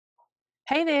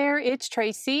Hey there, it's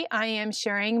Tracy. I am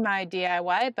sharing my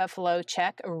DIY Buffalo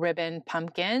Check ribbon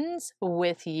pumpkins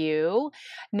with you.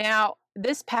 Now,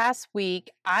 this past week,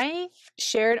 I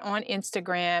shared on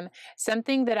Instagram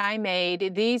something that I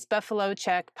made, these Buffalo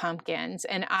Check pumpkins,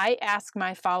 and I asked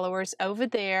my followers over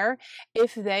there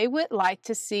if they would like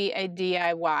to see a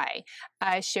DIY.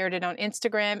 I shared it on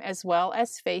Instagram as well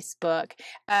as Facebook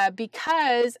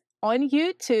because on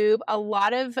YouTube, a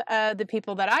lot of the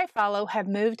people that I follow have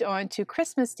moved on to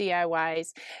Christmas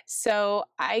DIYs. So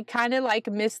I kind of like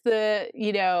missed the,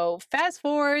 fast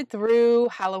forward through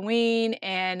Halloween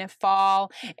and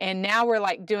fall, and now we're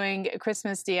like doing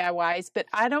Christmas DIYs, but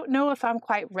I don't know if I'm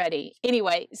quite ready.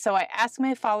 Anyway, so I asked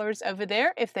my followers over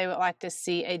there if they would like to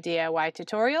see a DIY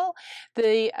tutorial.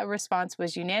 The response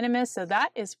was unanimous, so that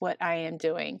is what I am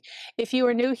doing. If you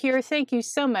are new here, thank you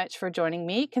so much for joining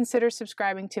me. Consider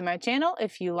subscribing to my channel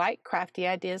if you like crafty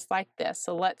ideas like this.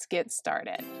 So let's get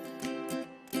started.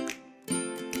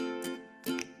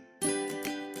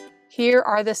 Here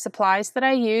are the supplies that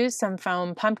I use: some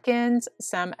foam pumpkins,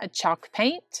 some chalk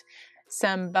paint,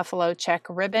 some Buffalo Check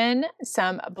ribbon,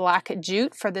 some black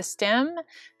jute for the stem,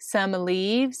 some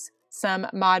leaves, some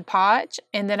Mod Podge,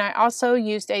 and then I also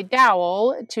used a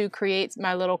dowel to create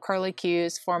my little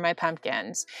curlicues for my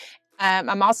pumpkins.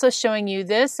 I'm also showing you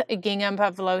this gingham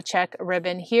Buffalo Check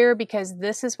ribbon here because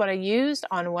this is what I used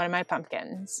on one of my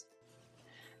pumpkins.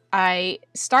 I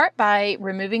start by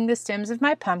removing the stems of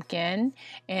my pumpkin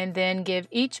and then give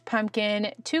each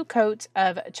pumpkin 2 coats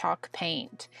of chalk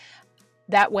paint.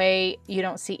 That way you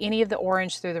don't see any of the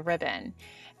orange through the ribbon.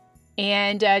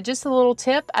 And just a little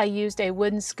tip, I used a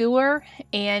wooden skewer,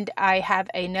 and I have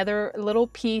another little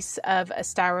piece of a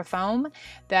styrofoam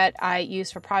that I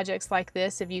use for projects like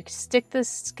this. If you stick the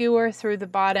skewer through the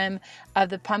bottom of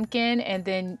the pumpkin, and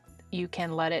then you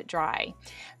can let it dry.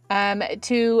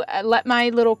 To let my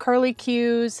little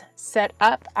curlicues set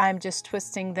up, I'm just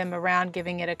twisting them around,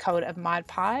 giving it a coat of Mod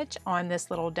Podge on this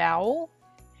little dowel.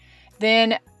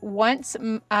 Then once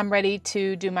I'm ready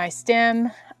to do my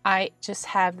stem, I just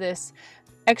have this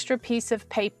extra piece of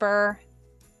paper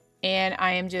and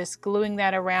I am just gluing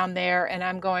that around there, and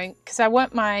I'm going, because I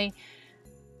want my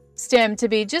stem to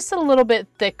be just a little bit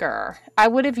thicker. I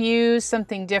would have used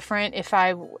something different if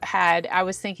I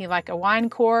was thinking like a wine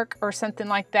cork or something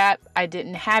like that. I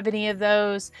didn't have any of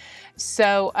those.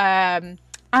 So I'm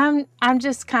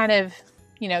just kind of,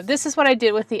 this is what I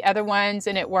did with the other ones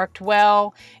and it worked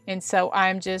well. And so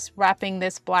I'm just wrapping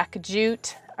this black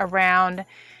jute around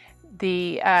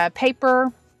the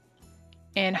paper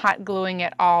and hot gluing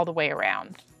it all the way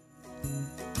around.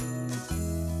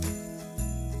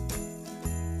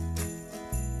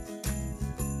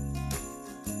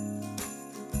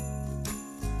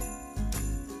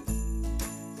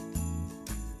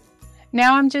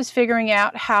 Now I'm just figuring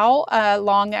out how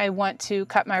long I want to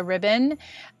cut my ribbon.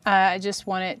 I just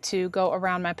want it to go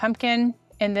around my pumpkin,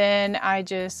 and then I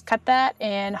just cut that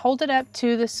and hold it up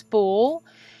to the spool,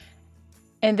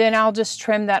 and then I'll just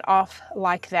trim that off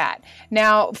like that.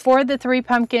 Now for the 3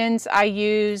 pumpkins, I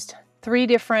used 3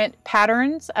 different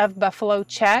patterns of Buffalo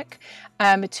Check.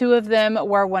 2 of them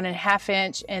were 1.5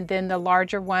 inch, and then the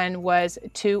larger one was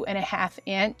 2.5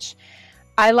 inch.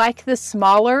 I like the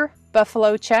smaller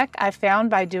Buffalo Check I found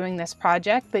by doing this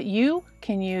project, but you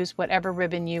can use whatever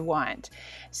ribbon you want.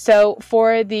 So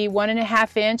for the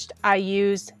 1.5 inch, I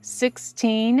used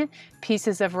 16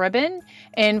 pieces of ribbon,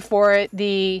 and for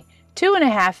the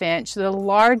 2.5 inch, the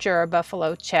larger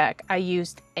Buffalo Check, I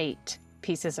used 8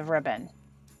 pieces of ribbon.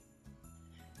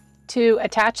 To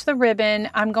attach the ribbon,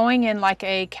 I'm going in like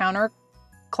a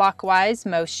counterclockwise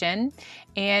motion,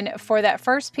 and for that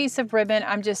first piece of ribbon,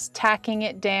 I'm just tacking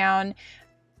it down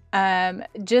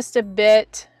just a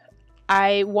bit.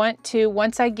 I want to,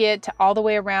 once I get to all the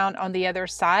way around on the other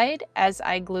side, as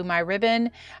I glue my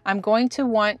ribbon, I'm going to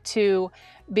want to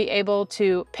be able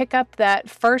to pick up that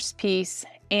first piece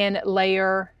and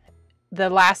layer the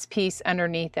last piece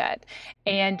underneath it.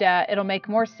 And it'll make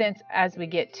more sense as we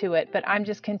get to it. But I'm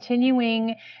just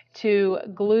continuing to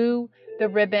glue the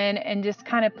ribbon and just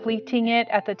kind of pleating it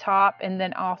at the top and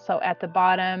then also at the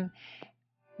bottom.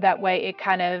 That way it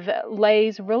kind of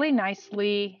lays really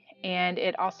nicely, and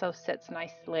it also sits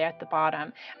nicely at the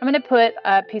bottom. I'm going to put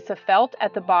a piece of felt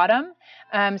at the bottom,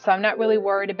 so I'm not really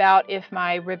worried about if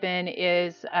my ribbon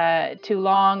is too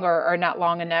long or not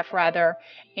long enough, rather,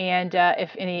 and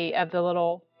if any of the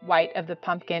little white of the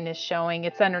pumpkin is showing.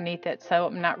 It's underneath it, so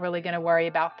I'm not really going to worry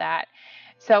about that.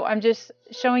 So I'm just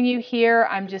showing you here,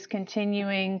 I'm just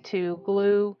continuing to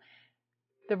glue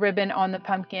the ribbon on the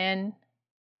pumpkin.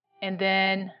 And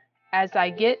then as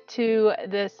I get to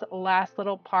this last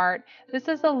little part, this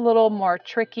is a little more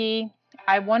tricky.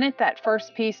 I wanted that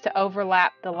first piece to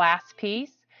overlap the last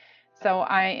piece. So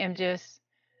I am just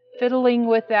fiddling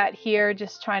with that here,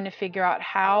 just trying to figure out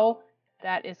how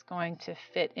that is going to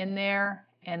fit in there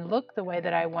and look the way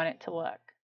that I want it to look.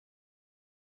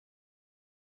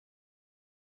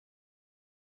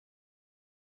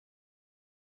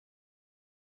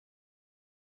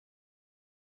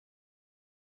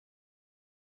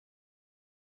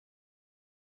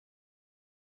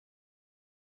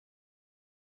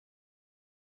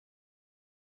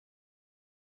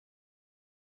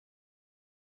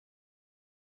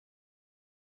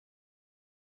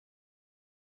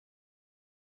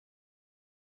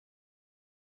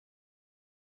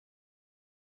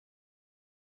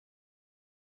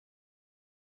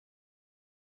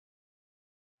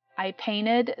 I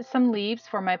painted some leaves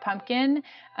for my pumpkin.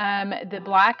 The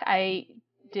black I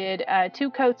did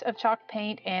 2 coats of chalk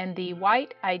paint, and the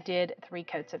white I did 3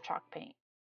 coats of chalk paint.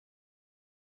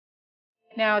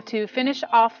 Now to finish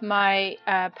off my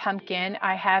pumpkin,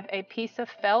 I have a piece of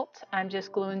felt I'm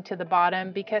just gluing to the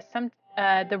bottom because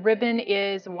the ribbon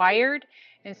is wired,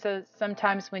 and so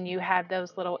sometimes when you have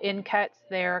those little end cuts,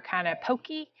 they're kind of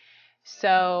pokey.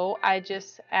 So I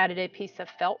just added a piece of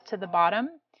felt to the bottom.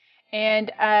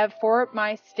 And for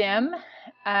my stem,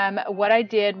 what I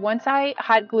did, once I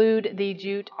hot glued the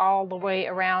jute all the way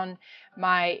around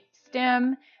my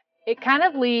stem, it kind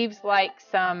of leaves like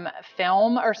some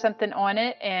film or something on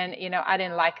it, and I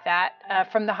didn't like that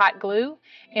from the hot glue,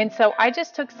 and so I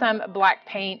just took some black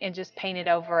paint and just painted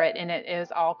over it, and it is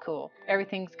all cool.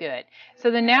 Everything's good. So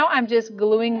then now I'm just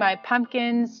gluing my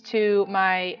pumpkins to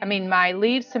my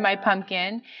leaves to my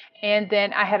pumpkin, and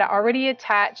then I had already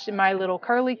attached my little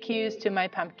curly cues to my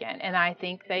pumpkin, and I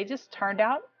think they just turned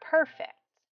out perfect.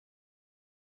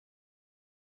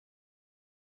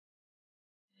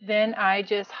 Then I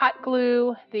just hot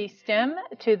glue the stem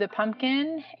to the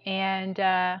pumpkin, and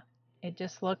it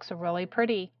just looks really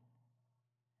pretty.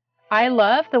 I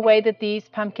love the way that these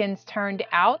pumpkins turned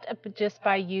out just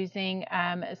by using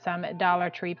some Dollar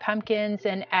Tree pumpkins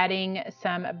and adding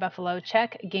some buffalo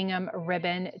check gingham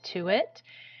ribbon to it.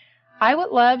 I would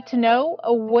love to know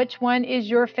which one is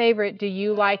your favorite. Do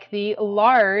you like the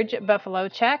large buffalo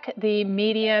check, the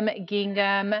medium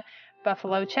gingham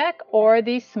buffalo check, or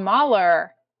the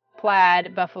smaller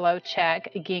plaid buffalo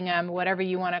check, gingham, whatever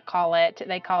you want to call it?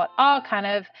 They call it all kind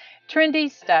of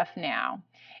trendy stuff now.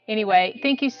 Anyway,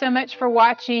 thank you so much for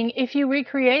watching. If you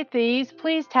recreate these,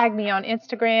 please tag me on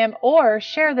Instagram or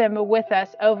share them with us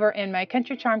over in my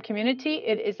Country Charm community.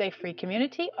 It is a free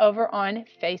community over on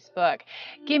Facebook.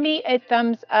 Give me a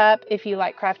thumbs up if you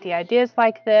like crafty ideas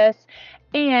like this.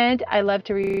 And I love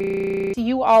to read.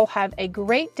 You all have a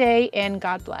great day and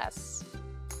God bless.